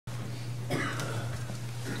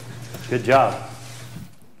Good job.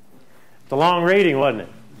 It's a long reading, wasn't it?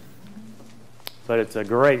 But it's a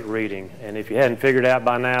great reading. And if you hadn't figured out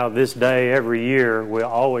by now, this day, every year, we'll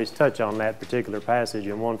always touch on that particular passage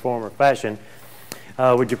in one form or fashion.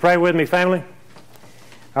 Would you pray with me, family?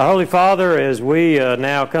 Our Holy Father, as we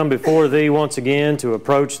now come before Thee once again to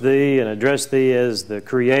approach Thee and address Thee as the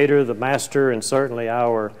Creator, the Master, and certainly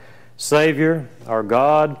our Savior, our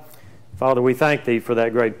God, Father, we thank Thee for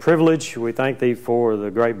that great privilege. We thank Thee for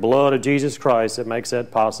the great blood of Jesus Christ that makes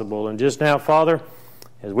that possible. And just now, Father,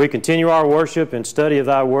 as we continue our worship and study of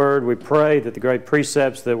Thy Word, we pray that the great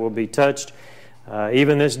precepts that will be touched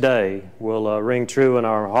even this day will ring true in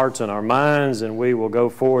our hearts and our minds, and we will go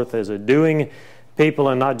forth as a doing people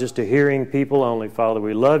and not just a hearing people only. Father,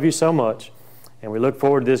 we love You so much, and we look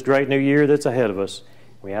forward to this great new year that's ahead of us.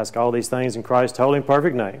 We ask all these things in Christ's holy and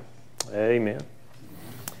perfect name. Amen.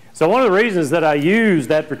 So one of the reasons that I use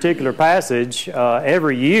that particular passage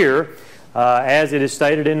every year, as it is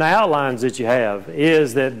stated in the outlines that you have,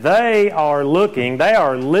 is that they are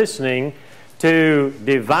listening to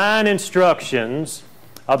divine instructions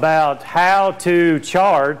about how to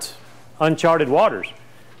chart uncharted waters.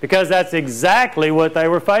 Because that's exactly what they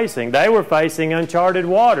were facing. They were facing uncharted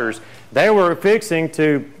waters. They were fixing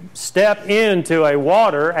to step into a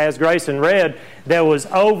water, as Grayson read, that was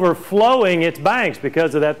overflowing its banks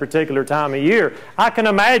because of that particular time of year. I can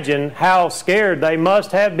imagine how scared they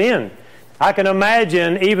must have been. I can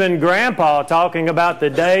imagine even Grandpa talking about the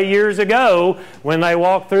day years ago when they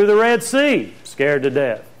walked through the Red Sea, scared to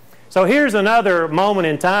death. So here's another moment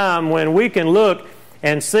in time when we can look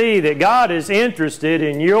and see that God is interested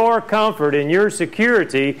in your comfort and your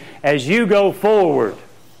security as you go forward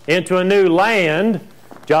into a new land,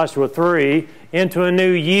 Joshua 3, into a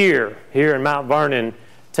new year here in Mount Vernon,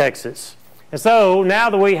 Texas. And so now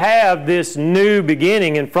that we have this new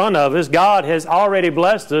beginning in front of us, God has already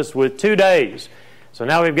blessed us with 2 days. So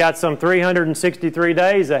now we've got some 363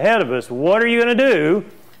 days ahead of us. What are you going to do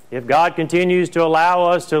if God continues to allow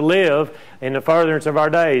us to live in the furtherance of our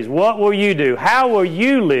days? What will you do? How will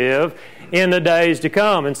you live in the days to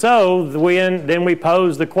come? And so then we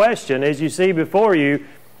pose the question, as you see before you,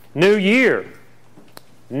 new year,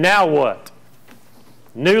 now what?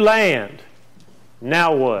 New land,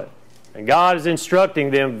 now what? And God is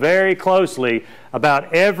instructing them very closely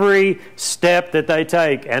about every step that they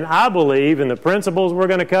take. And I believe in the principles we're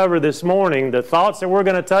going to cover this morning, the thoughts that we're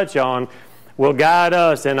going to touch on, will guide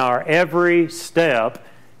us in our every step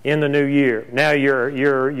in the new year. Now,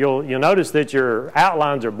 you'll notice that your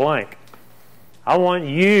outlines are blank. I want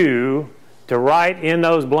you to write in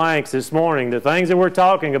those blanks this morning the things that we're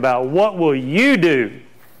talking about. What will you do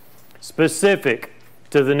specific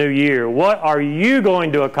to the new year? What are you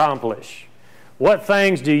going to accomplish? What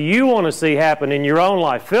things do you want to see happen in your own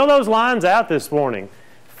life? Fill those lines out this morning.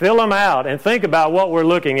 Fill them out and think about what we're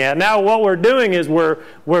looking at. Now what we're doing is we're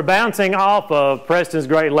bouncing off of Preston's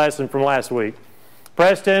great lesson from last week.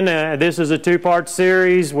 Preston, this is a two-part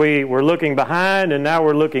series. We're looking behind and now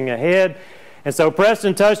we're looking ahead. And so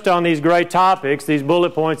Preston touched on these great topics, these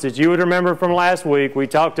bullet points that you would remember from last week. We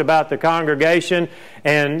talked about the congregation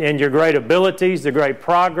and your great abilities, the great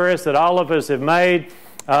progress that all of us have made,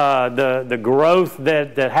 the growth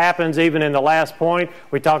that happens even in the last point.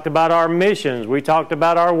 We talked about our missions. We talked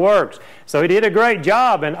about our works. So he did a great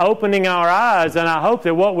job in opening our eyes, and I hope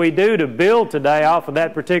that what we do to build today off of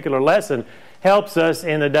that particular lesson helps us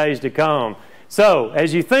in the days to come. So,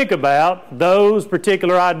 as you think about those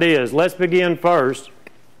particular ideas, let's begin first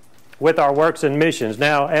with our works and missions.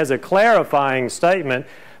 Now, as a clarifying statement,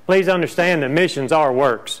 please understand that missions are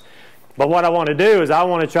works. But what I want to do is I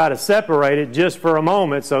want to try to separate it just for a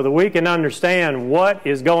moment so that we can understand what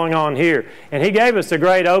is going on here. And he gave us a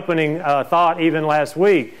great opening thought even last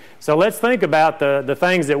week. So let's think about the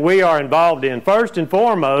things that we are involved in. First and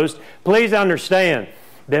foremost, please understand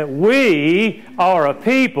that we are a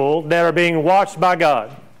people that are being watched by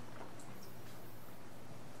God.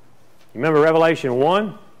 You remember Revelation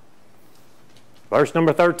 1, verse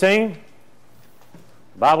number 13?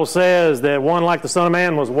 The Bible says that one like the Son of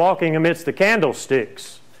Man was walking amidst the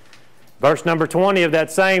candlesticks. Verse number 20 of that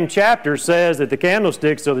same chapter says that the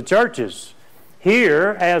candlesticks are the churches.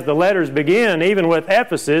 Here, as the letters begin, even with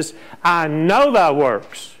Ephesus, I know thy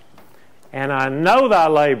works, and I know thy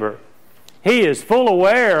labor. He is full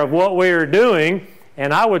aware of what we are doing,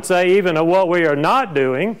 and I would say even of what we are not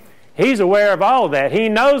doing. He's aware of all of that. He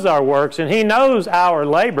knows our works, and He knows our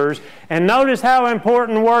labors. And notice how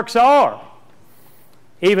important works are.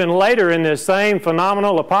 Even later in this same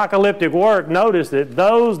phenomenal apocalyptic work, notice that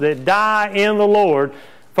those that die in the Lord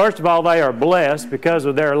First of all, they are blessed because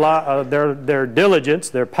of their diligence,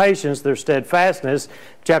 their patience, their steadfastness,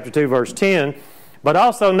 chapter 2, verse 10. But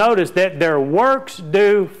also notice that their works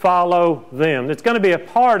do follow them. It's going to be a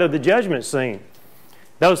part of the judgment scene.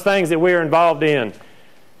 Those things that we are involved in,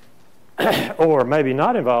 or maybe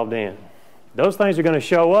not involved in, those things are going to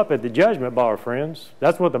show up at the judgment bar, friends.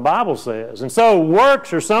 That's what the Bible says. And so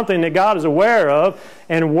works are something that God is aware of,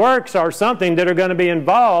 and works are something that are going to be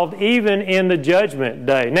involved even in the judgment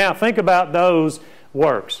day. Now, think about those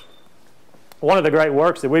works. One of the great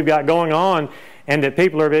works that we've got going on and that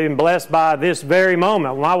people are being blessed by this very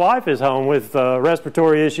moment. My wife is home with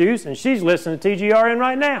respiratory issues, and she's listening to TGRN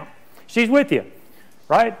right now. She's with you,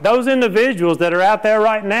 right? Those individuals that are out there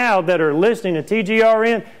right now that are listening to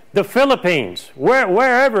TGRN, the Philippines,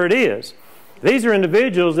 wherever it is. These are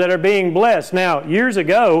individuals that are being blessed. Now, years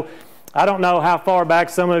ago, I don't know how far back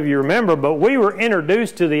some of you remember, but we were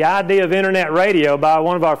introduced to the idea of internet radio by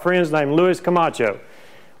one of our friends named Luis Camacho.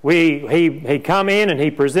 He come in and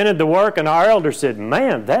he presented the work, and our elder said,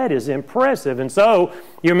 man, that is impressive. And so,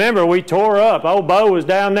 you remember, we tore up, old Bo was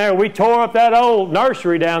down there, we tore up that old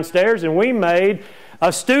nursery downstairs, and we made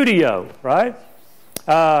a studio, right?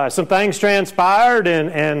 Some things transpired,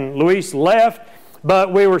 and Luis left,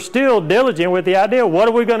 but we were still diligent with the idea, what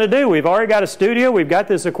are we going to do? We've already got a studio, we've got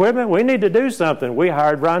this equipment, we need to do something. We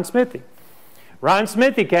hired Ryan Smithy. Ryan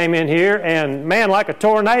Smithy came in here, and man, like a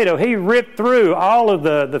tornado, he ripped through all of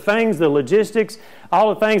the things, the logistics,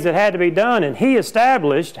 all the things that had to be done, and he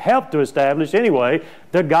helped to establish anyway,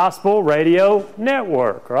 the Gospel Radio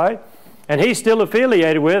Network, right? And he's still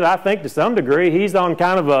affiliated with it, I think to some degree. He's on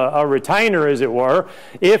kind of a retainer, as it were.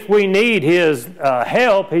 If we need his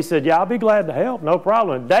help, he said, yeah, I'll be glad to help, no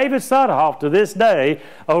problem. David Suthoff, to this day,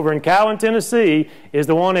 over in Cowan, Tennessee, is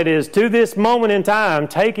the one that is, to this moment in time,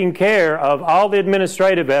 taking care of all the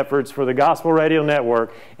administrative efforts for the Gospel Radio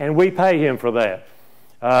Network, and we pay him for that.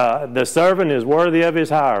 The servant is worthy of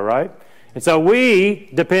his hire, right? And so we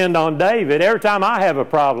depend on David. Every time I have a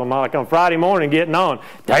problem, like on Friday morning getting on,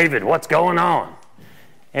 David, what's going on?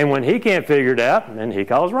 And when he can't figure it out, then he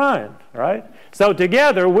calls Ryan, right? So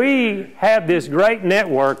together we have this great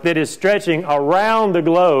network that is stretching around the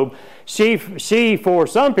globe. She for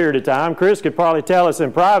some period of time, Chris could probably tell us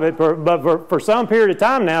in private, but for some period of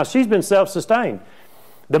time now, she's been self-sustained.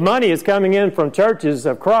 The money is coming in from churches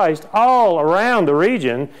of Christ all around the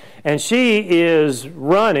region, and she is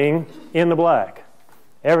running in the black.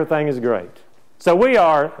 Everything is great. So we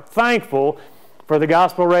are thankful for the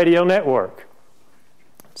Gospel Radio Network.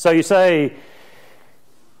 So you say,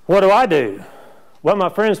 what do I do? Well, my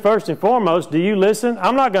friends, first and foremost, do you listen?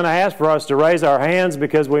 I'm not going to ask for us to raise our hands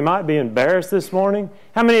because we might be embarrassed this morning.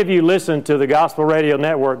 How many of you listened to the Gospel Radio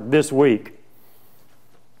Network this week?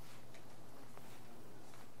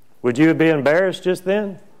 Would you be embarrassed just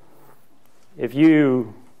then if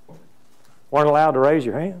you weren't allowed to raise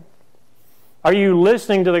your hand? Are you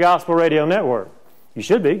listening to the Gospel Radio Network? You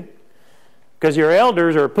should be, because your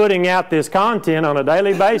elders are putting out this content on a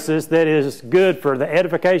daily basis that is good for the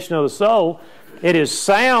edification of the soul. It is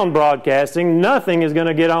sound broadcasting. Nothing is going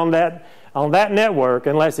to get on that network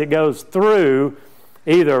unless it goes through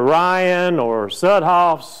either Ryan or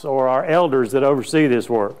Sudhoff's or our elders that oversee this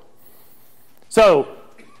work. So,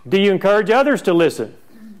 do you encourage others to listen?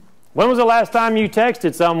 When was the last time you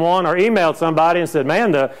texted someone or emailed somebody and said,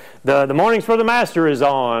 man, the Mornings for the Master is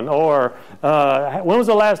on? Or when was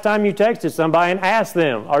the last time you texted somebody and asked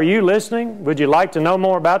them, are you listening? Would you like to know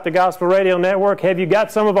more about the Gospel Radio Network? Have you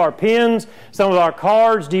got some of our pins, some of our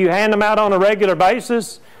cards? Do you hand them out on a regular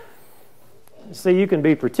basis? See, you can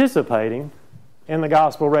be participating in the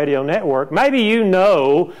Gospel Radio Network. Maybe you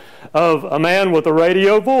know of a man with a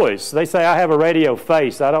radio voice. They say I have a radio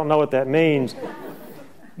face. I don't know what that means.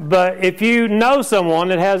 But if you know someone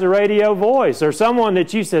that has a radio voice, or someone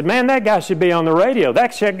that you said, man, that guy should be on the radio,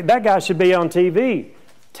 that guy should be on TV,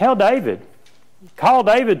 tell David. Call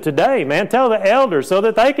David today, man. Tell the elders so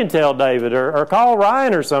that they can tell David, or call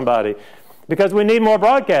Ryan or somebody, because we need more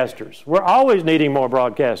broadcasters. We're always needing more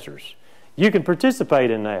broadcasters. You can participate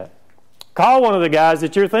in that. Call one of the guys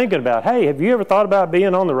that you're thinking about. Hey, have you ever thought about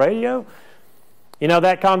being on the radio? You know,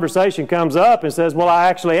 that conversation comes up and says, well, I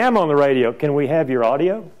actually am on the radio. Can we have your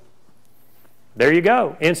audio? There you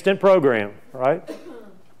go. Instant program, right?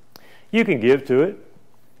 You can give to it.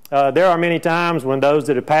 There are many times when those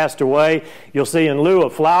that have passed away, you'll see in lieu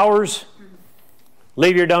of flowers,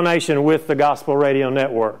 leave your donation with the Gospel Radio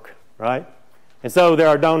Network, right? And so there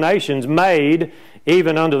are donations made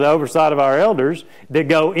even under the oversight of our elders, that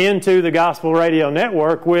go into the Gospel Radio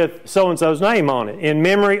Network with so-and-so's name on it, in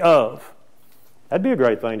memory of. That'd be a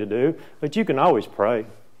great thing to do, but you can always pray.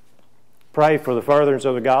 Pray for the furtherance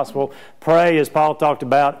of the gospel. Pray, as Paul talked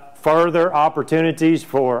about, further opportunities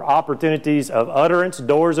for opportunities of utterance,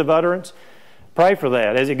 doors of utterance. Pray for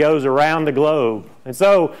that as it goes around the globe. And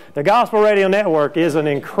so the Gospel Radio Network is an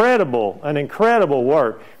incredible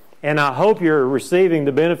work. And I hope you're receiving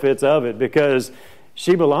the benefits of it because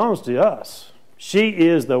she belongs to us. She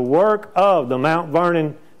is the work of the Mount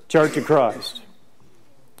Vernon Church of Christ.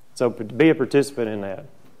 So be a participant in that.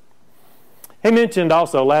 He mentioned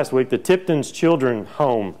also last week the Tipton's Children's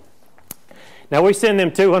Home. Now we send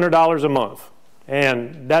them $200 a month.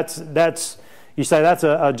 And that's you say that's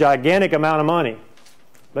a gigantic amount of money.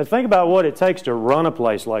 But think about what it takes to run a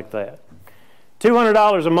place like that.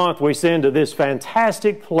 $200 a month we send to this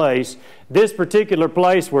fantastic place, this particular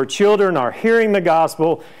place where children are hearing the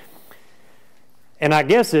gospel. And I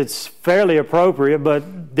guess it's fairly appropriate,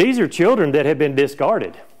 but these are children that have been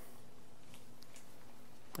discarded.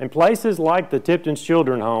 And places like the Tipton's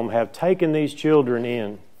Children's Home have taken these children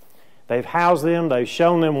in. They've housed them. They've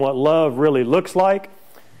shown them what love really looks like.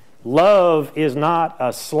 Love is not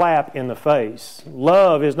a slap in the face.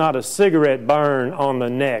 Love is not a cigarette burn on the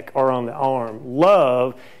neck or on the arm.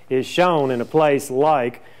 Love is shown in a place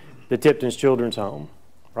like the Tipton's Children's Home.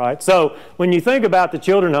 Right? So when you think about the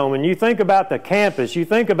children's home and you think about the campus, you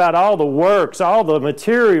think about all the works, all the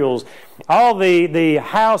materials, all the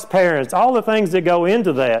house parents, all the things that go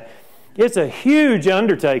into that, it's a huge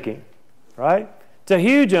undertaking. Right? It's a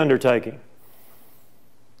huge undertaking.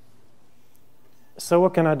 So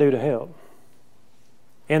what can I do to help?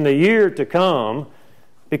 In the year to come,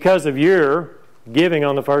 because of your giving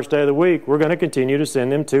on the first day of the week, we're going to continue to send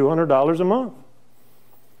them $200 a month.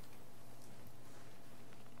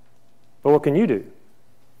 But what can you do?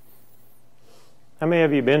 How many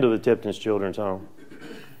of you have been to the Tipton's Children's Home?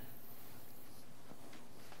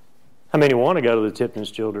 How many want to go to the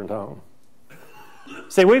Tipton's Children's Home?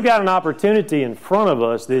 See, we've got an opportunity in front of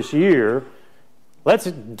us this year. Let's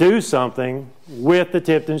do something with the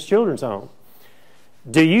Tipton's Children's Home.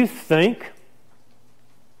 Do you think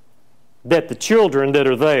that the children that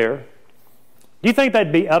are there, do you think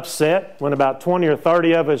they'd be upset when about 20 or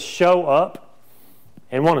 30 of us show up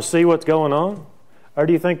and want to see what's going on? Or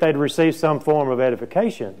do you think they'd receive some form of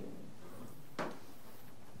edification?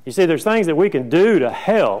 You see, there's things that we can do to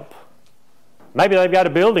help. Maybe they've got a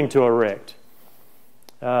building to erect.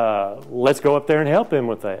 Let's go up there and help them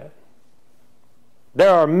with that. There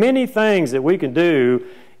are many things that we can do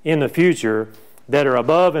in the future that are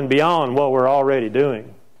above and beyond what we're already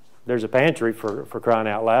doing. There's a pantry for crying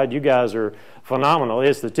out loud. You guys are phenomenal.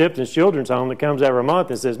 It's the Tipton's Children's Home that comes every month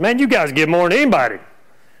and says, man, you guys give more than anybody.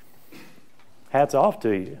 Hats off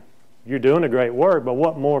to you. You're doing a great work, but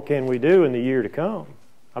what more can we do in the year to come?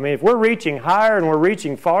 I mean, if we're reaching higher and we're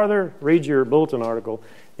reaching farther, read your bulletin article.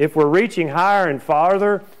 If we're reaching higher and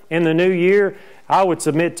farther in the new year, I would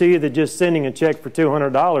submit to you that just sending a check for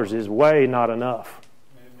 $200 is way not enough.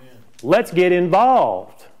 Amen. Let's get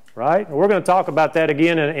involved, right? We're going to talk about that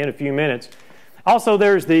again in a few minutes. Also,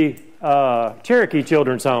 there's the Cherokee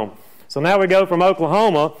Children's Home. So now we go from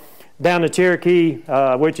Oklahoma down to Cherokee,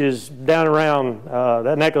 which is down around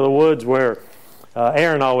that neck of the woods where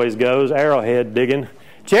Aaron always goes, arrowhead digging.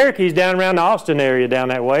 Cherokee's down around the Austin area down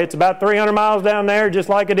that way. It's about 300 miles down there, just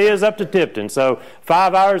like it is up to Tipton. So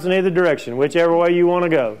 5 hours in either direction, whichever way you want to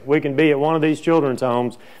go. We can be at one of these children's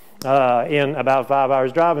homes in about 5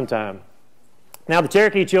 hours driving time. Now, the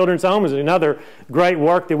Cherokee Children's Home is another great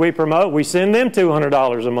work that we promote. We send them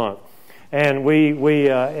 $200 a month. And we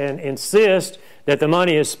insist that the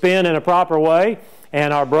money is spent in a proper way.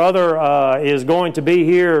 And our brother is going to be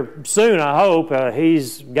here soon, I hope.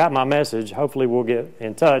 He's got my message. Hopefully we'll get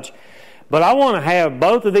in touch. But I want to have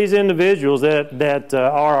both of these individuals that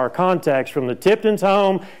are our contacts from the Tipton's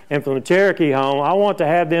Home and from the Cherokee Home, I want to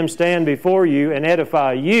have them stand before you and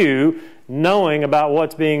edify you, knowing about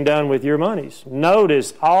what's being done with your monies.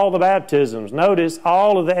 Notice all the baptisms. Notice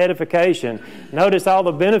all of the edification. Notice all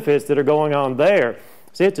the benefits that are going on there.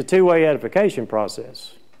 See, it's a two-way edification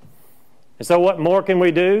process. And so what more can we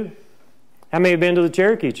do? How many have been to the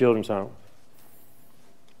Cherokee Children's Home?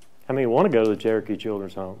 How many want to go to the Cherokee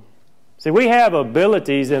Children's Home? See, we have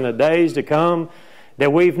abilities in the days to come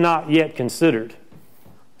that we've not yet considered.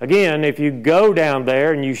 Again, if you go down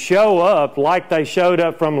there and you show up like they showed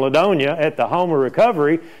up from Ladonia at the Home of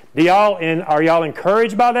Recovery, are y'all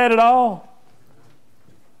encouraged by that at all?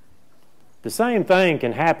 The same thing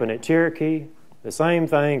can happen at Cherokee. The same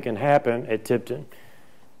thing can happen at Tipton.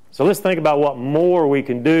 So let's think about what more we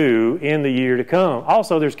can do in the year to come.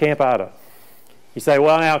 Also, there's Camp Ida. You say,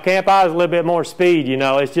 well, now, Camp Ida is a little bit more speed, you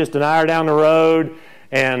know. It's just an hour down the road.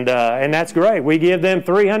 And that's great. We give them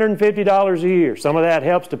 $350 a year. Some of that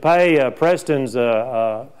helps to pay Preston's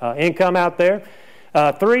income out there.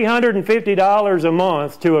 $350 a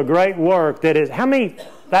month to a great work that is, how many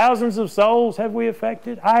thousands of souls have we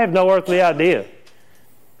affected? I have no earthly idea.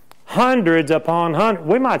 Hundreds upon hundreds,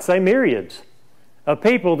 we might say myriads of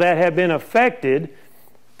people that have been affected,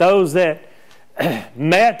 those that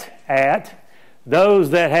met at,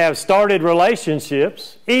 those that have started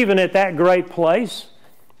relationships, even at that great place.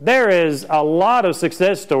 There is a lot of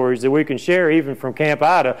success stories that we can share even from Camp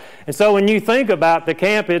Ida. And so when you think about the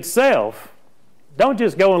camp itself, don't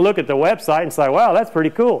just go and look at the website and say, wow, that's pretty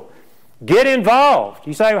cool. Get involved.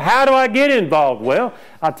 You say, how do I get involved? Well,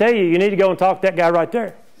 I'll tell you, you need to go and talk to that guy right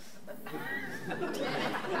there.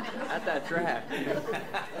 At that track.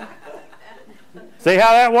 See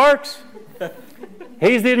how that works?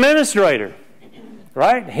 He's the administrator,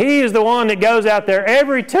 right? He is the one that goes out there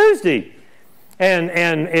every Tuesday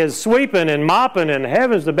and is sweeping and mopping, and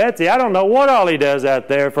heavens to Betsy, I don't know what all he does out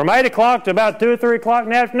there. From 8 o'clock to about 2 or 3 o'clock in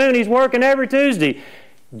the afternoon, he's working every Tuesday.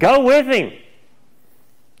 Go with him.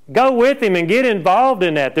 Go with him and get involved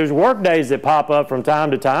in that. There's work days that pop up from time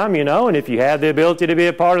to time, you know, and if you have the ability to be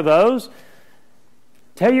a part of those,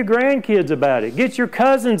 tell your grandkids about it. Get your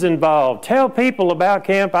cousins involved. Tell people about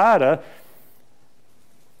Camp Ida,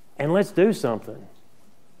 and let's do something.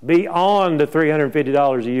 Beyond the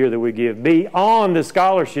 $350 a year that we give, beyond the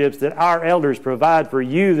scholarships that our elders provide for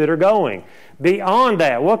you that are going, beyond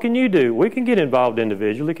that, what can you do? We can get involved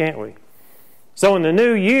individually, can't we? So in the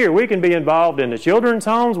new year, we can be involved in the children's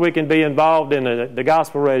homes, we can be involved in the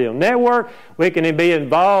Gospel Radio Network, we can be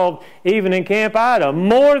involved even in Camp Ida,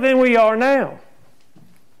 more than we are now.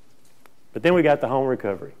 But then we got the home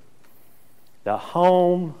recovery. The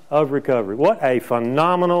home of recovery. What a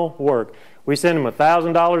phenomenal work. We send them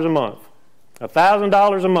 $1,000 a month.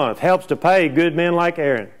 $1,000 a month helps to pay good men like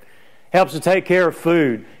Aaron. Helps to take care of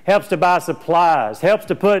food. Helps to buy supplies. Helps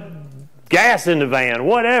to put gas in the van.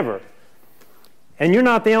 Whatever. And you're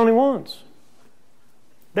not the only ones.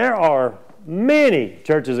 There are many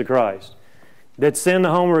churches of Christ that send the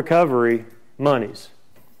home recovery monies.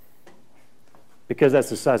 Because that's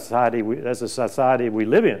the society we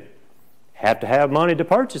live in. Have to have money to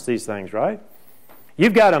purchase these things, right?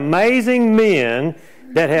 You've got amazing men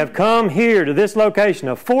that have come here to this location,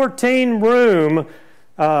 a 14-room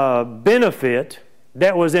benefit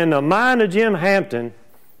that was in the mind of Jim Hampton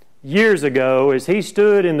years ago as he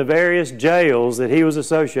stood in the various jails that he was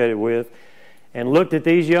associated with and looked at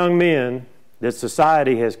these young men that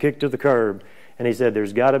society has kicked to the curb, and he said,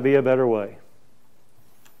 there's got to be a better way.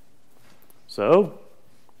 So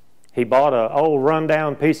he bought an old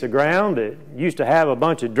rundown piece of ground that used to have a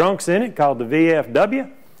bunch of drunks in it called the VFW,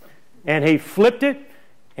 and he flipped it,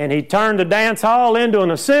 and he turned the dance hall into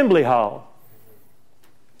an assembly hall.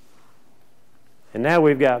 And now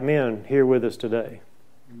we've got men here with us today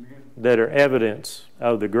that are evidence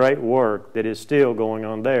of the great work that is still going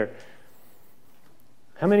on there.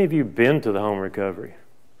 How many of you have been to the home recovery?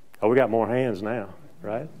 Oh, we got more hands now,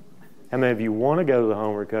 right? How many of you want to go to the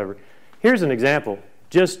home recovery? Here's an example.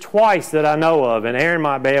 Just twice that I know of, and Aaron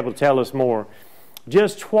might be able to tell us more.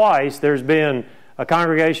 Just twice there's been a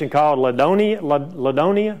congregation called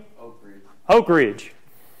Oak Ridge,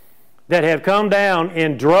 that have come down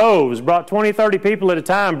in droves, brought 20, 30 people at a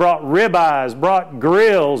time, brought ribeyes, brought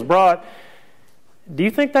grills, Do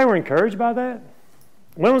you think they were encouraged by that?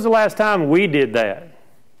 When was the last time we did that?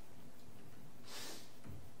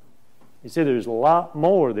 You see, there's a lot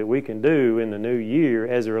more that we can do in the new year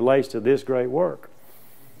as it relates to this great work.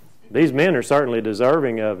 These men are certainly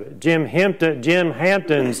deserving of it. Jim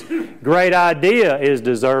Hampton's great idea is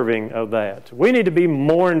deserving of that. We need to be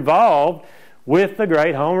more involved with the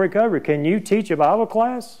great home recovery. Can you teach a Bible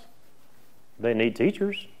class? They need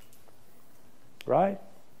teachers, right?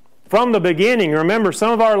 From the beginning, remember,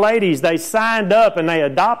 some of our ladies, they signed up and they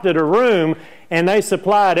adopted a room and they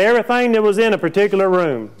supplied everything that was in a particular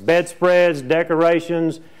room. Bedspreads,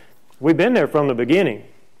 decorations. We've been there from the beginning,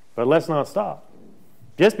 but let's not stop.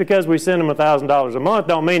 Just because we send them $1,000 a month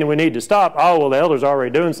don't mean that we need to stop. Oh, well, the elder's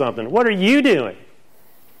already doing something. What are you doing?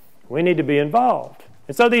 We need to be involved.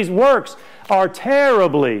 And so these works are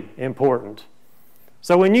terribly important.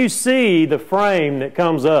 So when you see the frame that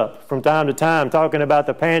comes up from time to time talking about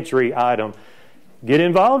the pantry item, get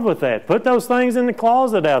involved with that. Put those things in the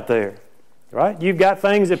closet out there, right? You've got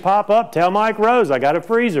things that pop up. Tell Mike Rose, I got a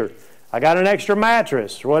freezer. I got an extra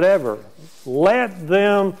mattress, whatever. Let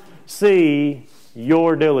them see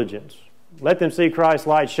your diligence. Let them see Christ's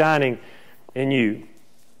light shining in you.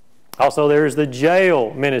 Also, there's the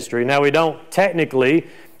jail ministry. Now, we don't technically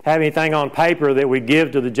have anything on paper that we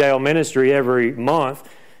give to the jail ministry every month,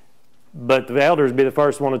 but the elders be the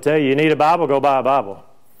first one to tell you, you need a Bible, go buy a Bible.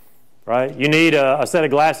 Right? You need a set of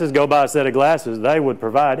glasses, go buy a set of glasses. They would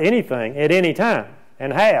provide anything at any time,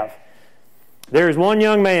 and have. There's one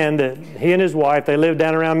young man that he and his wife, they live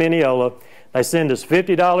down around Mineola. They send us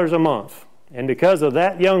 $50 a month. And because of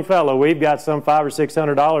that young fellow, we've got some $500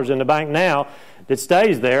 or $600 in the bank now that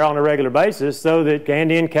stays there on a regular basis, so that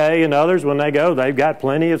Candy and Kay and others, when they go, they've got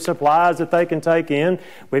plenty of supplies that they can take in.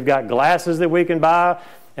 We've got glasses that we can buy,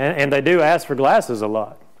 and they do ask for glasses a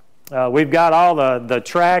lot. We've got all the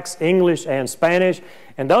tracts, English and Spanish,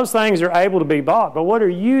 and those things are able to be bought. But what are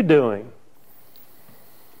you doing?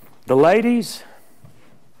 The ladies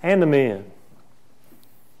and the men,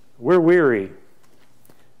 we're weary.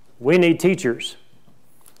 We need teachers.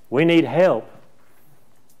 We need help.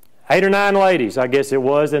 8 or 9 ladies, I guess it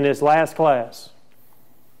was, in this last class.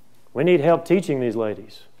 We need help teaching these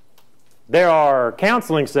ladies. There are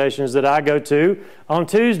counseling sessions that I go to on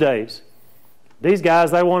Tuesdays. These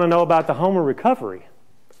guys, they want to know about the home of recovery.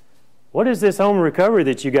 What is this home of recovery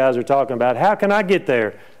that you guys are talking about? How can I get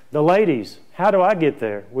there? The ladies, how do I get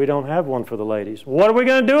there? We don't have one for the ladies. What are we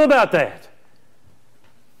going to do about that?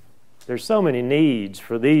 There's so many needs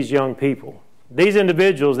for these young people. These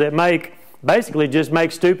individuals that basically just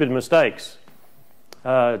make stupid mistakes,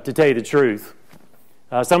 to tell you the truth.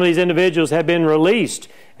 Some of these individuals have been released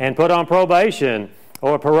and put on probation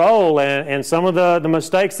or parole, and some of the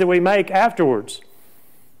mistakes that we make afterwards,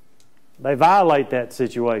 they violate that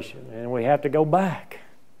situation, and we have to go back.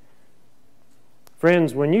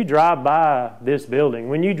 Friends, when you drive by this building,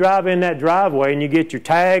 when you drive in that driveway and you get your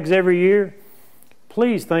tags every year,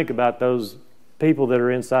 please think about those people that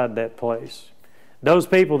are inside that place. Those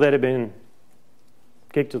people that have been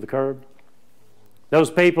kicked to the curb.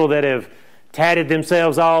 Those people that have tatted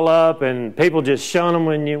themselves all up, and people just shun them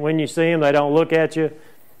when you see them. They don't look at you.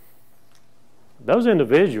 Those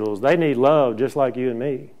individuals, they need love just like you and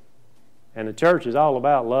me. And the church is all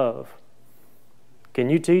about love.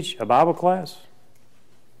 Can you teach a Bible class?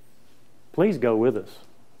 Please go with us.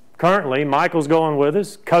 Currently, Michael's going with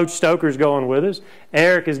us. Coach Stoker's going with us.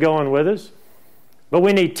 Eric is going with us. But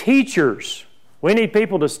we need teachers. We need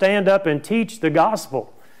people to stand up and teach the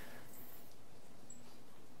gospel.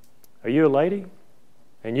 Are you a lady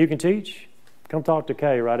and you can teach? Come talk to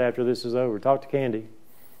Kay right after this is over. Talk to Candy.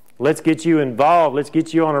 Let's get you involved. Let's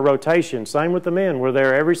get you on a rotation. Same with the men. We're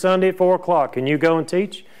there every Sunday at 4 o'clock. Can you go and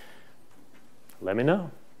teach? Let me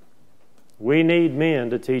know. We need men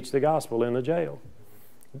to teach the gospel in the jail.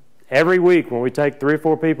 Every week when we take 3 or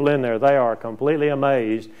 4 people in there, they are completely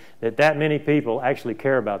amazed that many people actually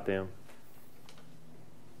care about them.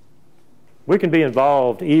 We can be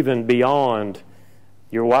involved even beyond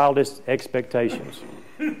your wildest expectations.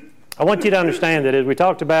 I want you to understand that as we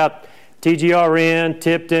talked about TGRN,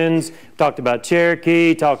 Tipton's, talked about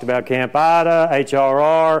Cherokee, talked about Camp Ida,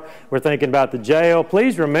 HRR, we're thinking about the jail.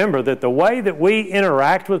 Please remember that the way that we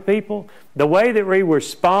interact with people, the way that we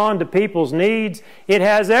respond to people's needs, it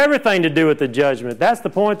has everything to do with the judgment. That's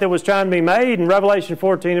the point that was trying to be made in Revelation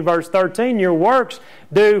 14 and verse 13. Your works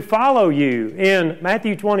do follow you. In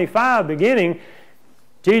Matthew 25, beginning,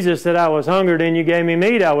 Jesus said, I was hungry and you gave me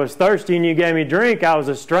meat. I was thirsty and you gave me drink. I was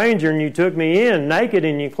a stranger and you took me in. Naked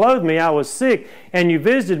and you clothed me. I was sick and you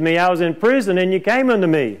visited me. I was in prison and you came unto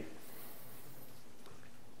me.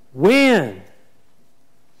 When?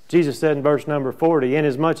 Jesus said in verse number 40,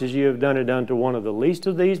 inasmuch as you have done it unto one of the least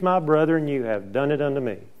of these, my brethren, you have done it unto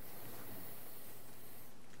me.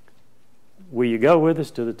 Will you go with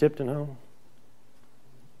us to the Tipton home?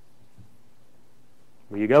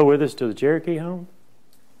 Will you go with us to the Cherokee home?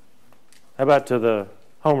 How about to the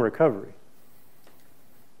home recovery?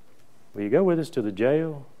 Will you go with us to the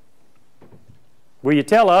jail? Will you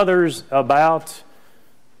tell others about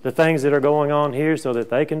the things that are going on here so that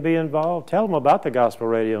they can be involved? Tell them about the Gospel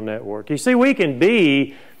Radio Network. You see, we can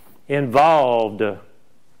be involved.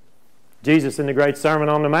 Jesus in the great Sermon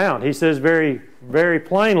on the Mount, he says very, very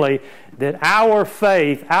plainly that our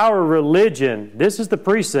faith, our religion, this is the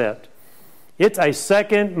precept, it's a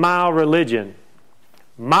second-mile religion.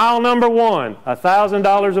 Mile number 1,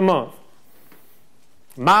 $1,000 a month.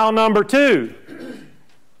 Mile number 2,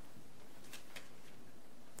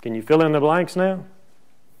 can you fill in the blanks now?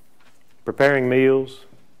 Preparing meals,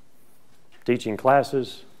 teaching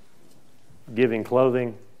classes, giving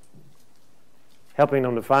clothing, helping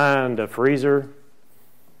them to find a freezer.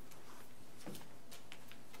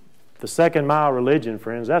 The second-mile religion,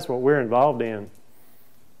 friends, that's what we're involved in.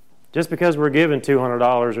 Just because we're given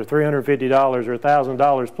 $200 or $350 or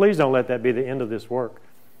 $1,000, please don't let that be the end of this work.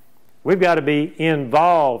 We've got to be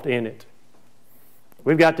involved in it.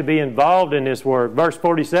 We've got to be involved in this work. Verse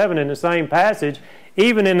 47 in the same passage,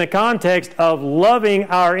 even in the context of loving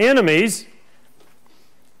our enemies,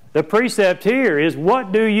 the precept here is,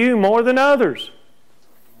 what do you more than others?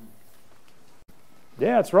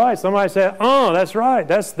 Yeah, that's right. Somebody said, oh, that's right.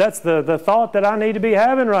 That's the thought that I need to be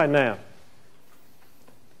having right now.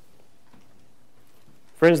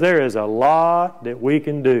 Friends, there is a lot that we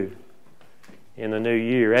can do in the new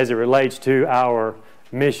year as it relates to our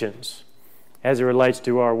missions, as it relates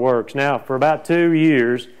to our works. Now, for about 2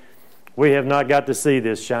 years, we have not got to see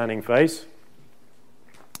this shining face.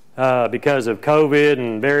 Because of COVID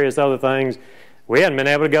and various other things, we hadn't been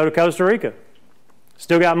able to go to Costa Rica.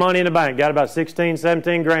 Still got money in the bank. Got about 16,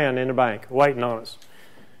 17 grand in the bank waiting on us.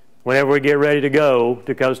 Whenever we get ready to go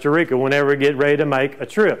to Costa Rica, whenever we get ready to make a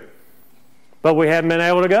trip. But we haven't been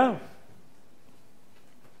able to go.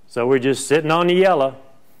 So we're just sitting on the yellow,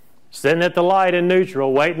 sitting at the light in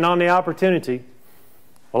neutral, waiting on the opportunity.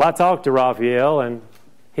 Well, I talked to Raphael, and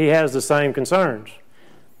he has the same concerns.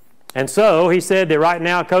 And so he said that right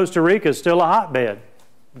now Costa Rica is still a hotbed.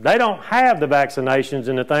 They don't have the vaccinations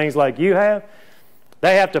and the things like you have.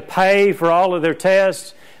 They have to pay for all of their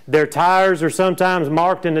tests. Their tires are sometimes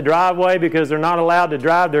marked in the driveway because they're not allowed to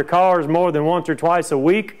drive their cars more than once or twice a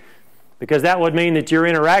week, because that would mean that you're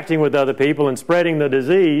interacting with other people and spreading the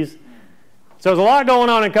disease. So there's a lot going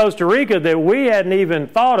on in Costa Rica that we hadn't even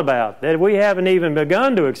thought about, that we haven't even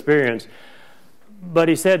begun to experience. But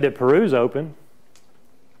he said that Peru's open.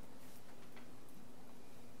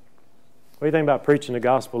 What do you think about preaching the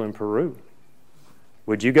gospel in Peru?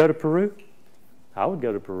 Would you go to Peru? I would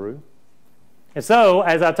go to Peru. And so,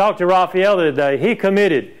 as I talked to Raphael the other day, he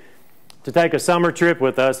committed to take a summer trip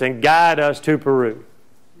with us and guide us to Peru.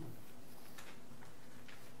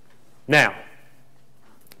 Now,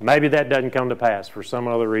 maybe that doesn't come to pass for some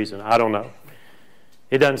other reason. I don't know.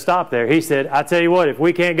 It doesn't stop there. He said, I tell you what, if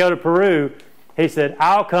we can't go to Peru, he said,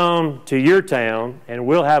 I'll come to your town and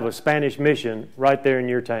we'll have a Spanish mission right there in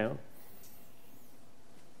your town.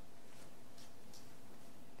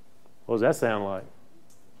 What does that sound like?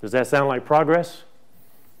 Does that sound like progress?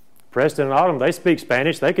 Preston and Autumn, they speak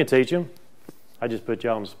Spanish. They can teach them. I just put you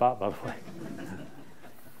on the spot, by the way.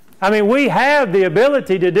 I mean, we have the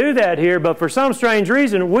ability to do that here, but for some strange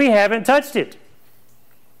reason, we haven't touched it.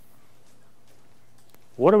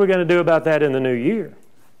 What are we going to do about that in the new year?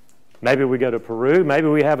 Maybe we go to Peru. Maybe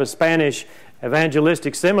we have a Spanish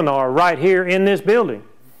evangelistic seminar right here in this building.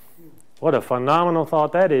 What a phenomenal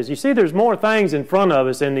thought that is. You see, there's more things in front of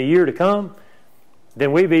us in the year to come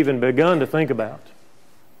than we've even begun to think about.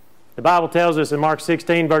 The Bible tells us in Mark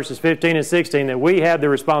 16, verses 15 and 16, that we have the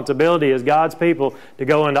responsibility as God's people to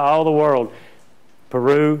go into all the world.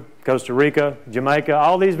 Peru, Costa Rica, Jamaica,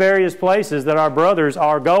 all these various places that our brothers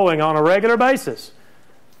are going on a regular basis.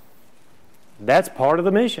 That's part of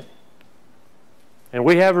the mission. And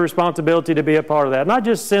we have a responsibility to be a part of that. Not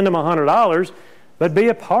just send them $100, but be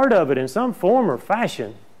a part of it in some form or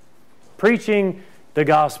fashion, preaching the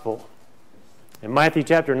gospel. In Matthew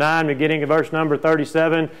chapter 9, beginning at verse number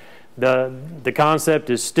 37, the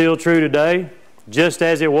concept is still true today, just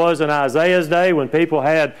as it was in Isaiah's day when people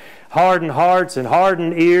had hardened hearts and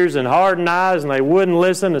hardened ears and hardened eyes and they wouldn't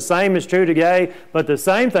listen. The same is true today, but the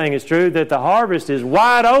same thing is true that the harvest is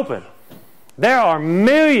wide open. There are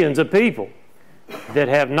millions of people that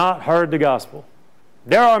have not heard the gospel.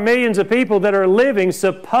 There are millions of people that are living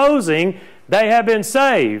supposing they have been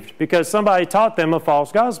saved because somebody taught them a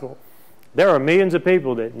false gospel. There are millions of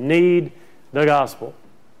people that need the gospel.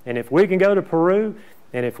 And if we can go to Peru,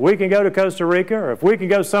 and if we can go to Costa Rica, or if we can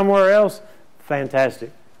go somewhere else,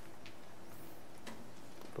 fantastic.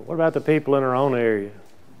 But what about the people in our own area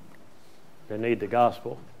that need the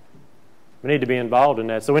gospel? We need to be involved in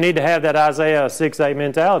that. So we need to have that Isaiah 6:8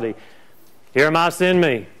 mentality. Here am I, send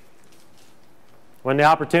me. When the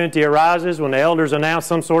opportunity arises, when the elders announce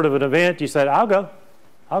some sort of an event, you say, I'll go.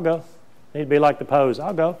 I'll go. Need to be like the pose.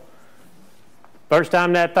 I'll go. First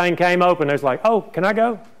time that thing came open, it's like, oh, can I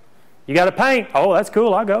go? You got to paint. Oh, that's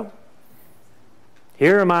cool. I'll go.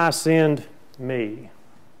 Here am I, send me.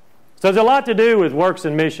 So there's a lot to do with works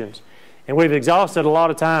and missions. And we've exhausted a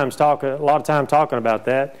lot of time talking about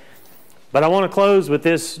that. But I want to close with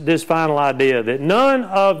this final idea that none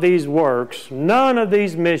of these works, none of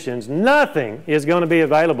these missions, nothing is going to be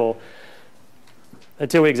available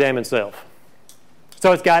until we examine self.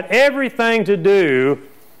 So it's got everything to do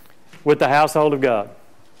with the household of God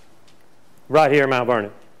right here in Mount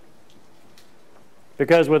Vernon.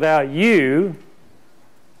 Because without you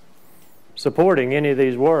supporting any of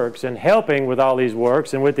these works and helping with all these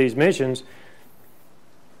works and with these missions,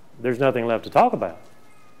 there's nothing left to talk about.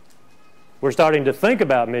 We're starting to think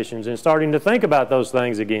about missions and starting to think about those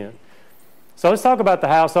things again. So let's talk about the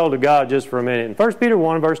household of God just for a minute. In 1 Peter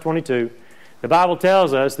 1, verse 22, the Bible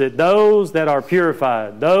tells us that those that are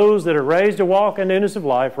purified, those that are raised to walk in newness of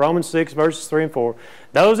life, Romans 6, verses 3 and 4,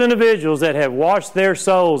 those individuals that have washed their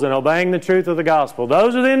souls in obeying the truth of the gospel,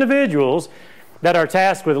 those are the individuals that are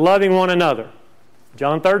tasked with loving one another.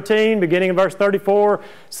 John 13, beginning in verse 34,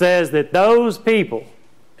 says that those people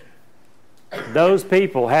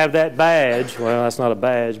have that badge. Well, that's not a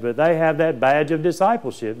badge, but they have that badge of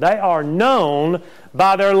discipleship. They are known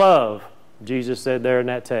by their love, Jesus said there in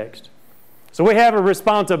that text. So we have a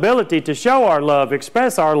responsibility to show our love,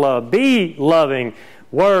 express our love, be loving,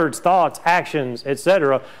 words, thoughts, actions,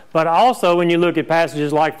 etc. But also when you look at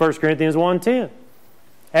passages like 1 Corinthians 1:10,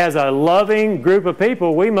 as a loving group of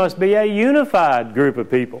people, we must be a unified group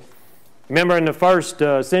of people. Remember in the first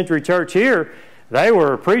century church here, they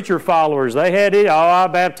were preacher followers. They had, I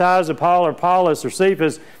baptize Paul or Apollos or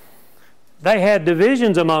Cephas. They had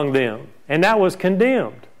divisions among them, and that was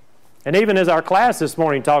condemned. And even as our class this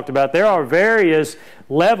morning talked about, there are various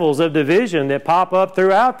levels of division that pop up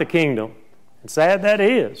throughout the kingdom. And sad that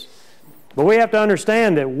is. But we have to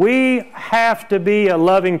understand that we have to be a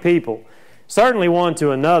loving people, certainly one to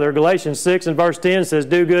another. Galatians 6 and verse 10 says,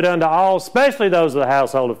 do good unto all, especially those of the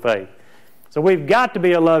household of faith. So we've got to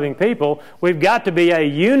be a loving people. We've got to be a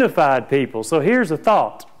unified people. So here's a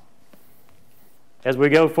thought as we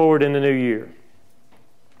go forward in the new year.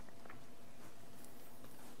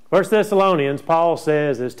 1 Thessalonians, Paul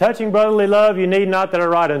says, as touching brotherly love, you need not that I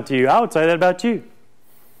write unto you. I would say that about you.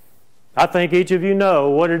 I think each of you know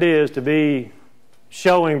what it is to be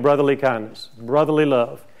showing brotherly kindness, brotherly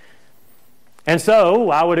love. And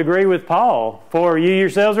so, I would agree with Paul, for you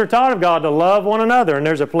yourselves are taught of God to love one another, and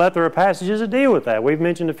there's a plethora of passages that deal with that. We've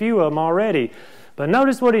mentioned a few of them already. But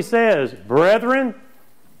notice what he says, brethren,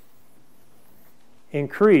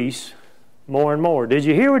 increase more and more. Did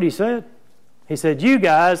you hear what he said? He said, you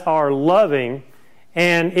guys are loving,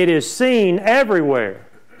 and it is seen everywhere.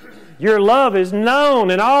 Your love is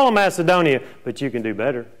known in all of Macedonia, but you can do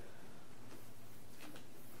better.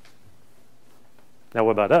 Now,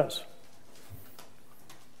 what about us?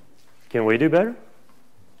 Can we do better?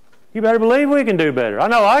 You better believe we can do better. I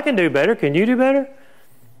know I can do better. Can you do better?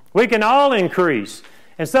 We can all increase.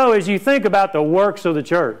 And so as you think about the works of the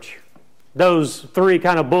church, those three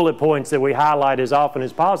kind of bullet points that we highlight as often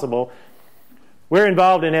as possible, we're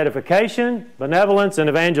involved in edification, benevolence, and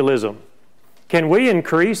evangelism. Can we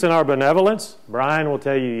increase in our benevolence? Brian will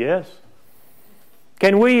tell you yes.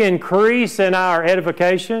 Can we increase in our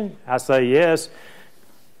edification? I say yes.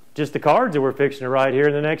 Just the cards that we're fixing to write here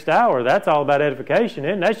in the next hour, that's all about edification,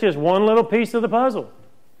 isn't it? That's just one little piece of the puzzle.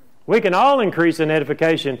 We can all increase in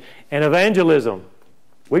edification and evangelism.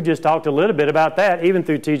 We've just talked a little bit about that, even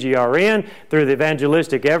through TGRN, through the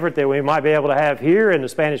evangelistic effort that we might be able to have here in the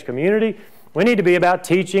Spanish community. We need to be about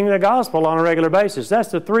teaching the gospel on a regular basis. That's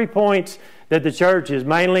the 3 points that the church is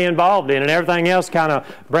mainly involved in, and everything else kind of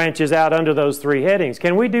branches out under those 3 headings.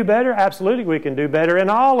 Can we do better? Absolutely, we can do better in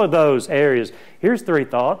all of those areas. Here's 3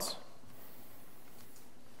 thoughts.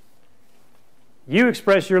 You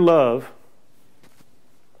express your love.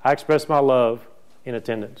 I express my love in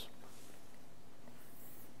attendance.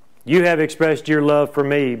 You have expressed your love for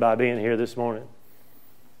me by being here this morning.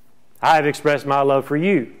 I have expressed my love for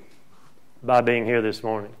you by being here this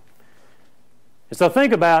morning. And so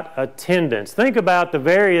think about attendance. Think about the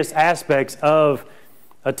various aspects of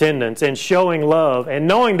attendance and showing love and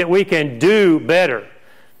knowing that we can do better.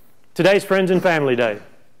 Today's Friends and Family Day.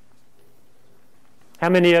 How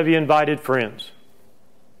many of you invited friends?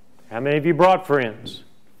 How many of you brought friends?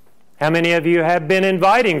 How many of you have been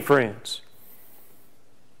inviting friends?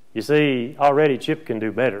 You see, already Chip can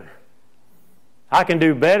do better. I can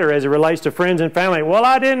do better as it relates to friends and family. Well,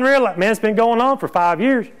 I didn't realize. Man, it's been going on for 5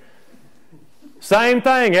 years. Same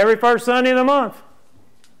thing every first Sunday of the month.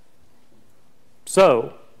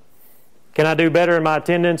 So, can I do better in my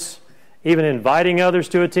attendance, even inviting others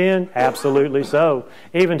to attend? Absolutely so.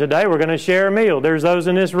 Even today, we're going to share a meal. There's those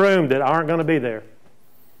in this room that aren't going to be there.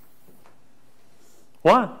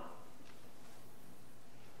 Why?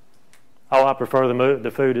 Oh, I prefer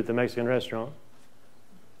the food at the Mexican restaurant.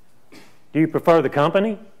 Do you prefer the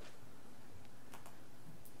company?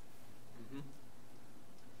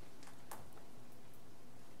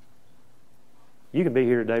 You can be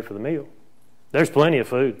here today for the meal. There's plenty of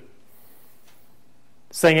food.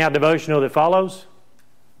 Sing out devotional that follows.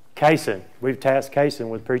 Kaysen. We've tasked Kaysen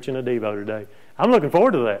with preaching a Devo today. I'm looking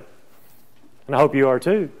forward to that. And I hope you are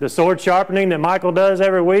too. The sword sharpening that Michael does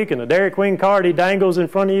every week and the Dairy Queen card he dangles in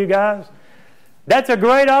front of you guys. That's a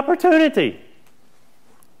great opportunity.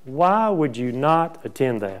 Why would you not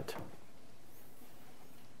attend that?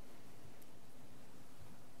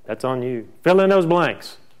 That's on you. Fill in those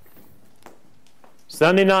blanks.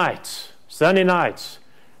 Sunday nights,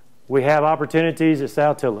 we have opportunities at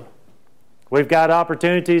Saltillo. We've got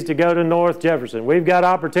opportunities to go to North Jefferson. We've got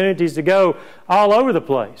opportunities to go all over the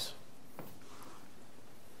place.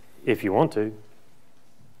 If you want to.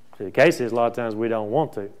 The case is, a lot of times we don't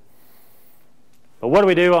want to. But what do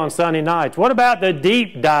we do on Sunday nights? What about the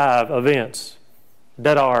deep dive events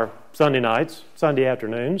that are Sunday nights, Sunday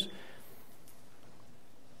afternoons?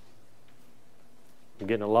 I'm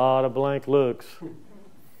getting a lot of blank looks.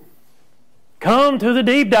 Come to the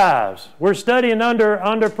deep dives. We're studying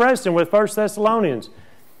under Preston with 1 Thessalonians.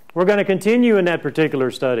 We're going to continue in that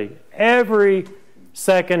particular study every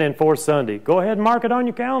second and fourth Sunday. Go ahead and mark it on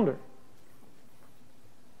your calendar.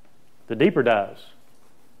 The deeper dives.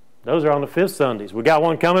 Those are on the 5th Sundays. We got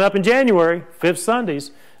one coming up in January, 5th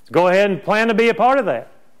Sundays. So go ahead and plan to be a part of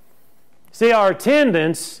that. See, our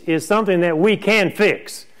attendance is something that we can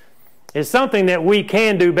fix. It's something that we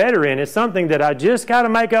can do better in. It's something that I just got to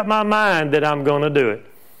make up my mind that I'm going to do it.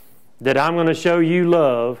 That I'm going to show you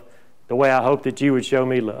love the way I hope that you would show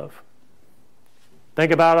me love.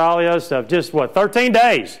 Think about all the other stuff. Just what, 13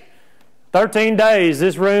 days? 13 days,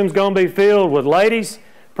 this room's going to be filled with ladies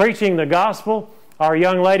preaching the gospel. Our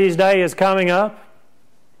Young Ladies' Day is coming up.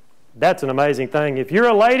 That's an amazing thing. If you're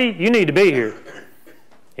a lady, you need to be here.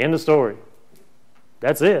 End of story.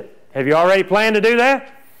 That's it. Have you already planned to do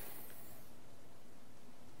that?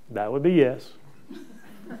 That would be yes.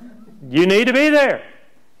 You need to be there.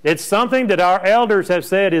 It's something that our elders have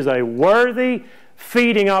said is a worthy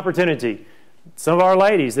feeding opportunity. Some of our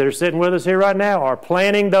ladies that are sitting with us here right now are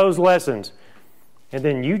planning those lessons. And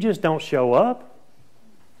then you just don't show up.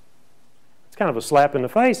 It's kind of a slap in the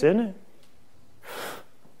face, isn't it?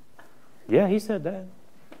 Yeah, he said that.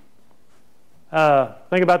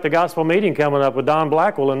 Think about the gospel meeting coming up with Don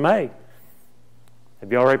Blackwell in May.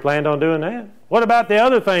 Have you already planned on doing that? What about the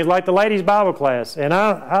other things like the ladies' Bible class? And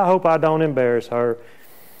I hope I don't embarrass her.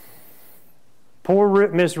 Poor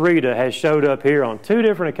Miss Rita has showed up here on 2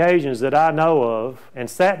 different occasions that I know of and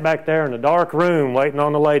sat back there in a dark room waiting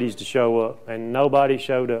on the ladies to show up, and nobody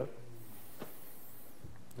showed up.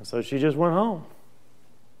 And so she just went home.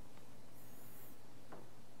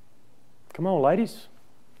 Come on, ladies.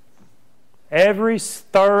 Every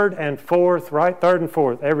third and fourth, right? Third and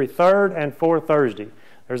fourth. Every third and fourth Thursday,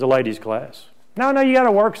 there's a ladies' class. Now, I know you got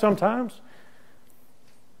to work sometimes.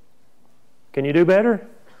 Can you do better?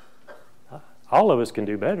 All of us can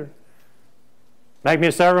do better. Make me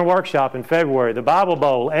a servant workshop in February. The Bible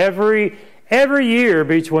Bowl, every year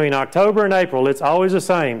between October and April, it's always the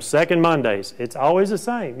same. Second Mondays, it's always the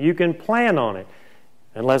same. You can plan on it,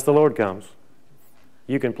 unless the Lord comes.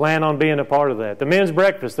 You can plan on being a part of that. The men's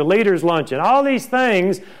breakfast, the leaders' luncheon, all these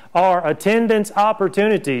things are attendance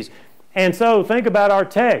opportunities. And so think about our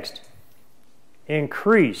text.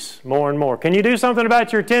 Increase more and more. Can you do something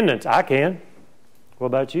about your attendance? I can. What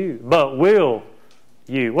about you? But will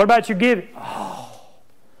you? What about your giving? Oh,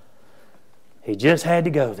 he just had to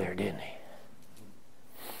go there, didn't he?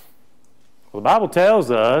 Well, the Bible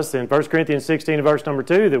tells us in 1 Corinthians 16, verse number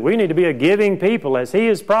 2, that we need to be a giving people. As He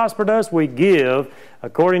has prospered us, we give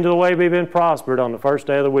according to the way we've been prospered on the first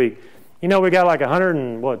day of the week. You know, we got like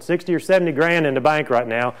 60 or 70 grand in the bank right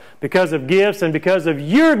now because of gifts and because of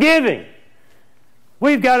your giving.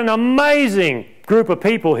 We've got an amazing group of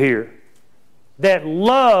people here that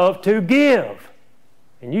love to give.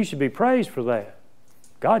 And you should be praised for that.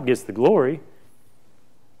 God gets the glory.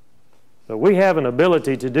 But we have an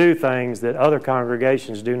ability to do things that other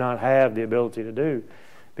congregations do not have the ability to do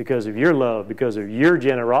because of your love, because of your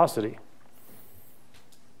generosity.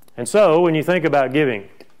 And so, when you think about giving,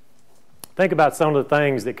 think about some of the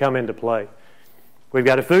things that come into play. We've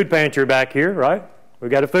got a food pantry back here, right?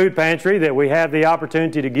 We've got a food pantry that we have the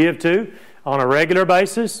opportunity to give to on a regular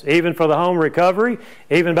basis, even for the home recovery,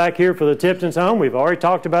 even back here for the Tipton's home. We've already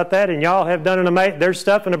talked about that, and y'all have done an amazing... There's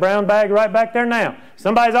stuff in a brown bag right back there now.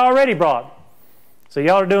 Somebody's already brought. So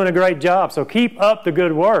y'all are doing a great job. So keep up the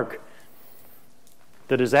good work.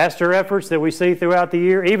 The disaster efforts that we see throughout the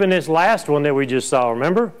year, even this last one that we just saw,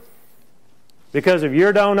 remember? Because of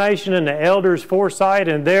your donation and the elders' foresight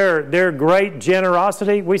and their great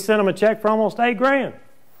generosity, we sent them a check for almost $8 grand.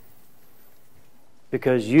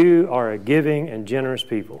 Because you are a giving and generous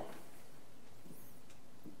people.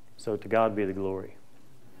 So to God be the glory.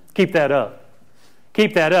 Keep that up.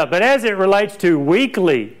 Keep that up. But as it relates to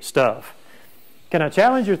weekly stuff, can I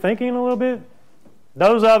challenge your thinking a little bit?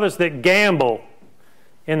 Those of us that gamble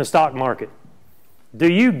in the stock market, Do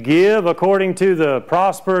you give according to the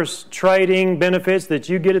prosperous trading benefits that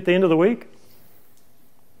you get at the end of the week?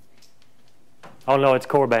 Oh no, it's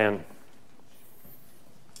Corban.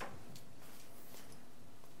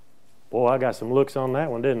 Boy, I got some looks on that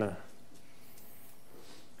one, didn't I?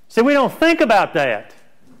 See, we don't think about that.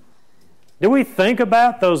 Do we think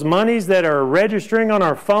about those monies that are registering on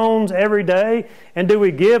our phones every day? And do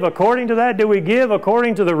we give according to that? Do we give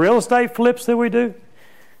according to the real estate flips that we do?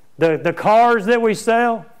 The cars that we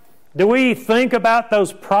sell? Do we think about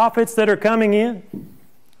those profits that are coming in?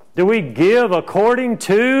 Do we give according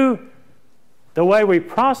to the way we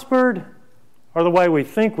prospered or the way we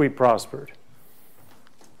think we prospered?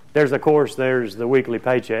 There's the weekly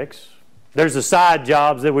paychecks. There's the side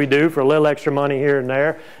jobs that we do for a little extra money here and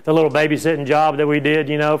there. The little babysitting job that we did,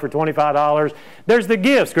 for $25. There's the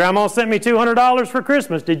gifts. Grandma sent me $200 for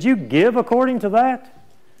Christmas. Did you give according to that?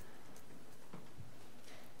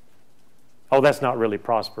 Oh, that's not really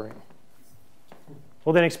prospering.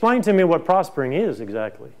 Well, then explain to me what prospering is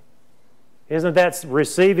exactly. Isn't that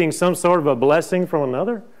receiving some sort of a blessing from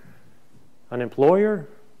another? An employer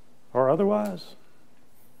or otherwise?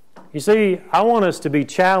 You see, I want us to be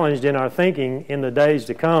challenged in our thinking in the days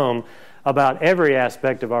to come about every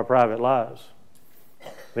aspect of our private lives.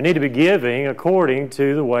 We need to be giving according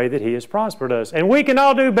to the way that He has prospered us. And we can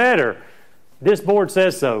all do better. This board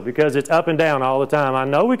says so because it's up and down all the time. I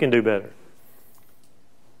know we can do better.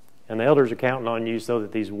 And the elders are counting on you so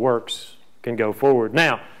that these works can go forward.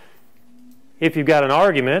 Now, if you've got an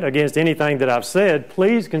argument against anything that I've said,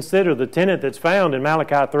 please consider the tenet that's found in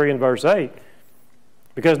Malachi 3 and verse 8.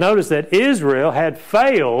 Because notice that Israel had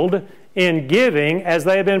failed in giving as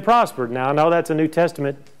they had been prospered. Now, I know that's a New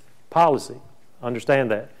Testament policy.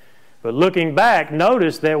 Understand that. But looking back,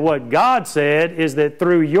 notice that what God said is that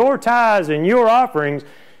through your tithes and your offerings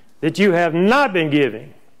that you have not been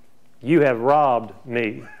giving, you have robbed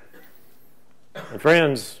me. And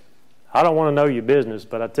friends, I don't want to know your business,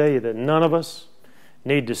 but I tell you that none of us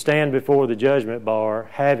need to stand before the judgment bar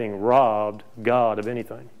having robbed God of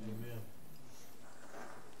anything. Amen.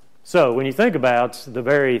 So when you think about the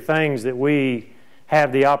very things that we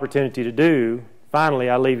have the opportunity to do, finally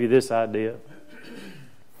I leave you this idea.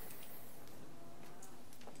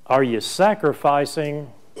 Are you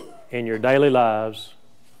sacrificing in your daily lives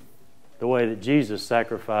the way that Jesus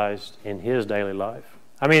sacrificed in His daily life?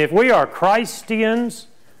 I mean, if we are Christians,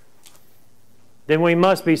 then we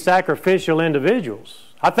must be sacrificial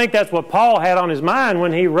individuals. I think that's what Paul had on his mind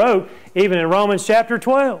when he wrote, even in Romans chapter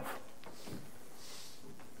 12.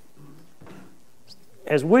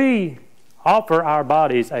 As we offer our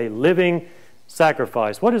bodies a living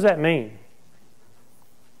sacrifice, what does that mean?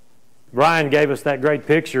 Brian gave us that great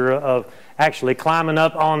picture of actually climbing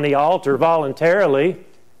up on the altar voluntarily,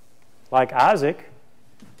 like Isaac.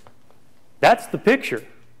 That's the picture.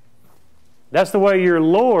 That's the way your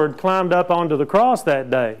Lord climbed up onto the cross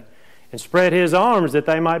that day and spread His arms that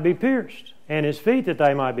they might be pierced and His feet that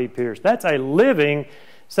they might be pierced. That's a living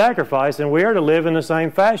sacrifice, and we are to live in the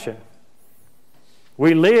same fashion.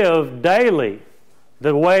 We live daily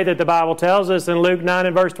the way that the Bible tells us in Luke 9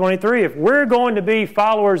 and verse 23. If we're going to be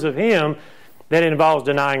followers of Him, that involves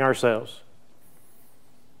denying ourselves.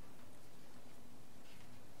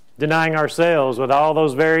 Denying ourselves with all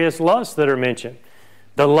those various lusts that are mentioned.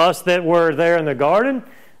 The lusts that were there in the garden,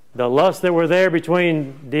 the lusts that were there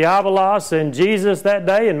between Diabolos and Jesus that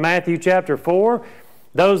day in Matthew chapter 4,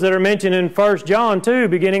 those that are mentioned in 1 John 2,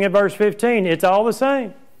 beginning at verse 15, it's all the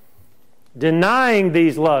same. Denying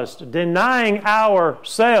these lusts, denying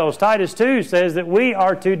ourselves. Titus 2 says that we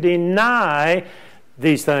are to deny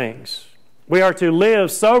these things. We are to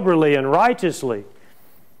live soberly and righteously.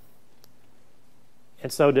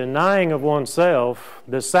 And so denying of oneself,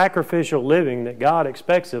 the sacrificial living that God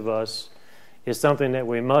expects of us, is something that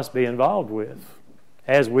we must be involved with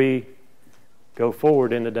as we go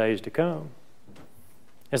forward in the days to come.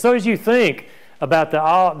 And so as you think about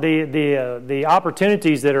the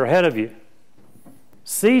opportunities that are ahead of you,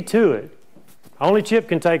 see to it. Only Chip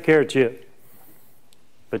can take care of Chip.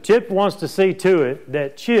 But Chip wants to see to it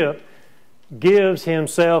that Chip gives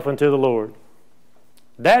himself unto the Lord.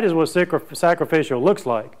 That is what sacrificial looks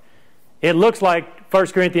like. It looks like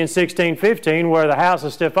 1 Corinthians 16:15, where the house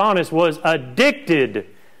of Stephanus was addicted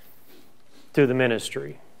to the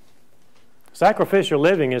ministry. Sacrificial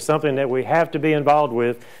living is something that we have to be involved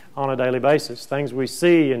with on a daily basis. Things we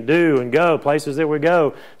see and do and go, places that we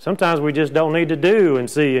go. Sometimes we just don't need to do and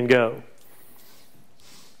see and go.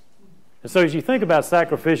 And so as you think about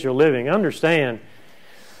sacrificial living, understand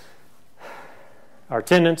our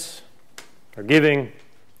attendance, our giving,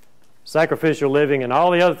 sacrificial living, and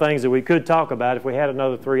all the other things that we could talk about if we had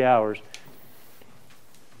another 3 hours.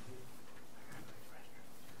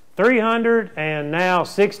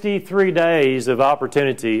 363 days of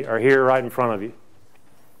opportunity are here right in front of you.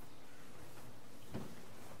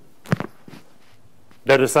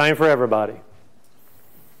 They're the same for everybody.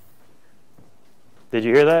 Did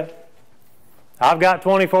you hear that? I've got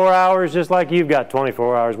 24 hours just like you've got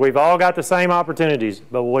 24 hours. We've all got the same opportunities,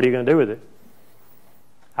 but what are you going to do with it?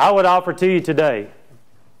 I would offer to you today,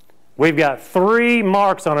 we've got 3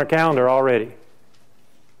 marks on our calendar already. You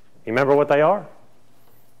remember what they are?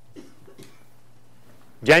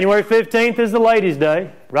 January 15th is the Ladies'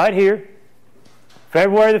 Day, right here.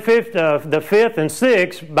 February the 5th and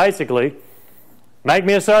 6th, basically, Make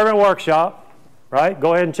Me a Servant workshop, right?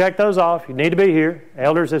 Go ahead and check those off. You need to be here.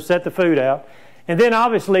 Elders have set the food out. And then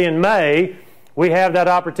obviously in May, we have that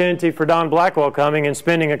opportunity for Don Blackwell coming and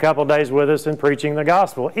spending a couple days with us and preaching the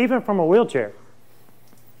gospel, even from a wheelchair.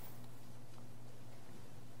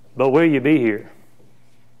 But will you be here?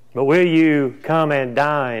 But will you come and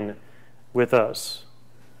dine with us?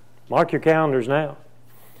 Mark your calendars now.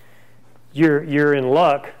 You're in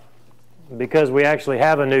luck because we actually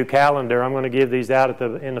have a new calendar. I'm going to give these out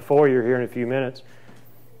in the foyer here in a few minutes.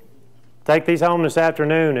 Take these home this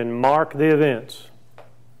afternoon and mark the events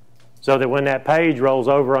so that when that page rolls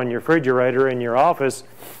over on your refrigerator in your office,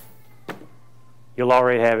 you'll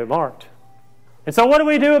already have it marked. And so what do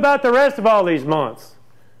we do about the rest of all these months?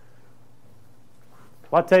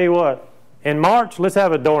 Well, I'll tell you what. In March, let's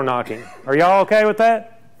have a door knocking. Are y'all okay with that?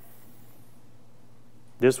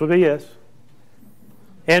 This would be yes.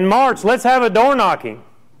 In March, let's have a door knocking.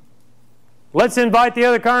 Let's invite the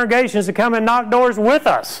other congregations to come and knock doors with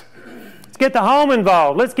us. Let's get the home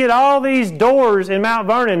involved. Let's get all these doors in Mount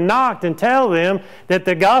Vernon knocked and tell them that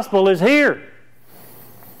the gospel is here.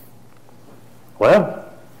 Well,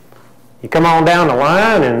 you come on down the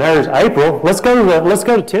line and there's April. Let's go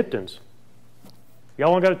to Tipton's.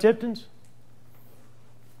 Y'all want to go to Tipton's?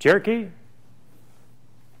 Cherokee?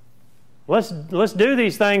 Let's do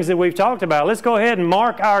these things that we've talked about. Let's go ahead and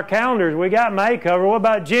mark our calendars. We got May covered. What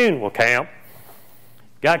about June? Well, camp.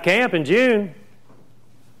 Got camp in June.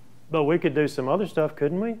 But we could do some other stuff,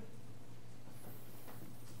 couldn't we?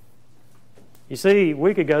 You see,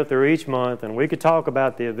 we could go through each month and we could talk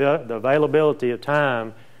about the availability of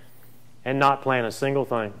time and not plan a single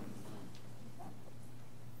thing.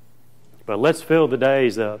 But let's fill the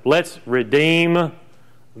days up. Let's redeem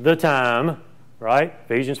the time. Right?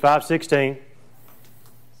 Ephesians 5:16.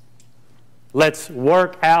 Let's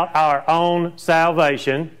work out our own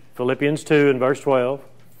salvation. Philippians 2 and verse 12.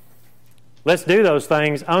 Let's do those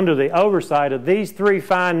things under the oversight of these 3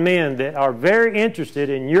 fine men that are very interested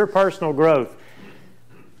in your personal growth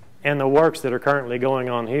and the works that are currently going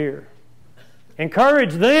on here.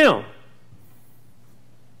 Encourage them.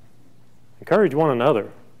 Encourage one another.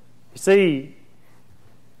 You see,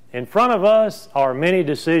 in front of us are many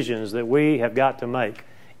decisions that we have got to make,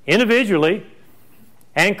 individually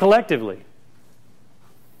and collectively.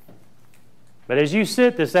 But as you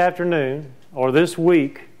sit this afternoon or this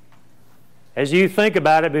week, as you think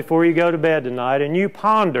about it before you go to bed tonight and you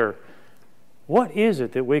ponder, what is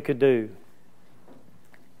it that we could do?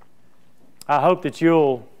 I hope that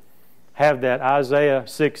you'll have that Isaiah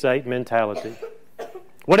 6:8 mentality.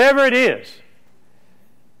 Whatever it is,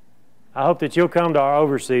 I hope that you'll come to our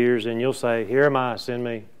overseers and you'll say, here am I, send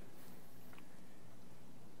me.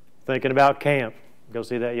 Thinking about camp. Go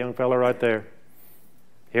see that young fellow right there.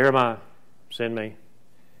 Here am I, send me.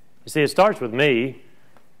 You see, it starts with me.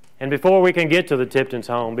 And before we can get to the Tipton's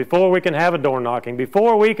home, before we can have a door knocking,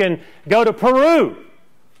 before we can go to Peru,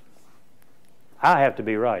 I have to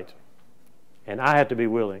be right. And I have to be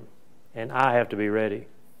willing. And I have to be ready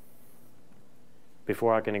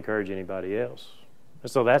before I can encourage anybody else. And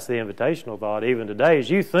so that's the invitational thought even today as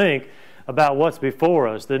you think about what's before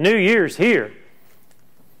us. The new year's here.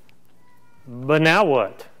 But now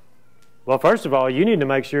what? Well, first of all, you need to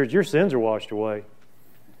make sure that your sins are washed away.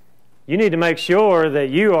 You need to make sure that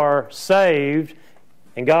you are saved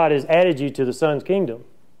and God has added you to the Son's kingdom.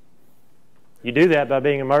 You do that by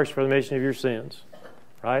being immersed for the remission of your sins.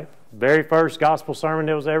 Right? Very first gospel sermon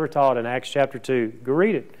that was ever taught in Acts chapter 2. Go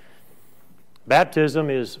read it.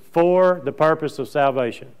 Baptism is for the purpose of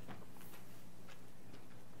salvation.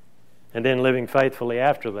 And then living faithfully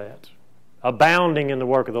after that. Abounding in the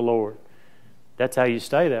work of the Lord. That's how you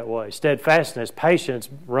stay that way. Steadfastness, patience,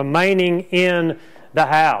 remaining in the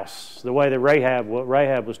house, the way that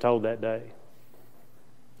Rahab was told that day.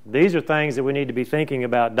 These are things that we need to be thinking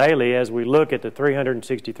about daily as we look at the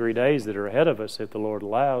 363 days that are ahead of us, if the Lord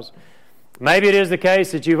allows. Maybe it is the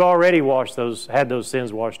case that you've already had those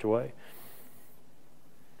sins washed away.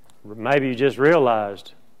 Maybe you just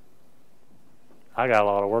realized, I got a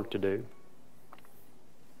lot of work to do.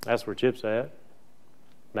 That's where Chip's at.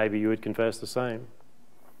 Maybe you would confess the same.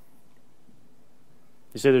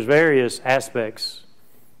 You see, there's various aspects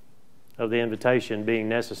of the invitation being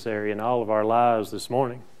necessary in all of our lives this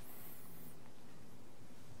morning.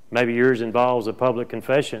 Maybe yours involves a public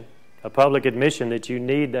confession, a public admission that you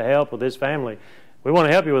need the help of this family. We want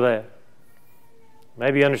to help you with that.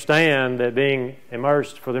 Maybe you understand that being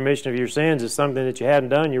immersed for the remission of your sins is something that you hadn't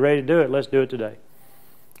done. You're ready to do it. Let's do it today.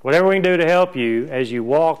 Whatever we can do to help you as you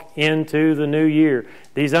walk into the new year,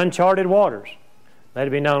 these uncharted waters, let it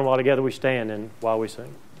be known while together we stand and while we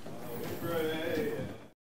sing.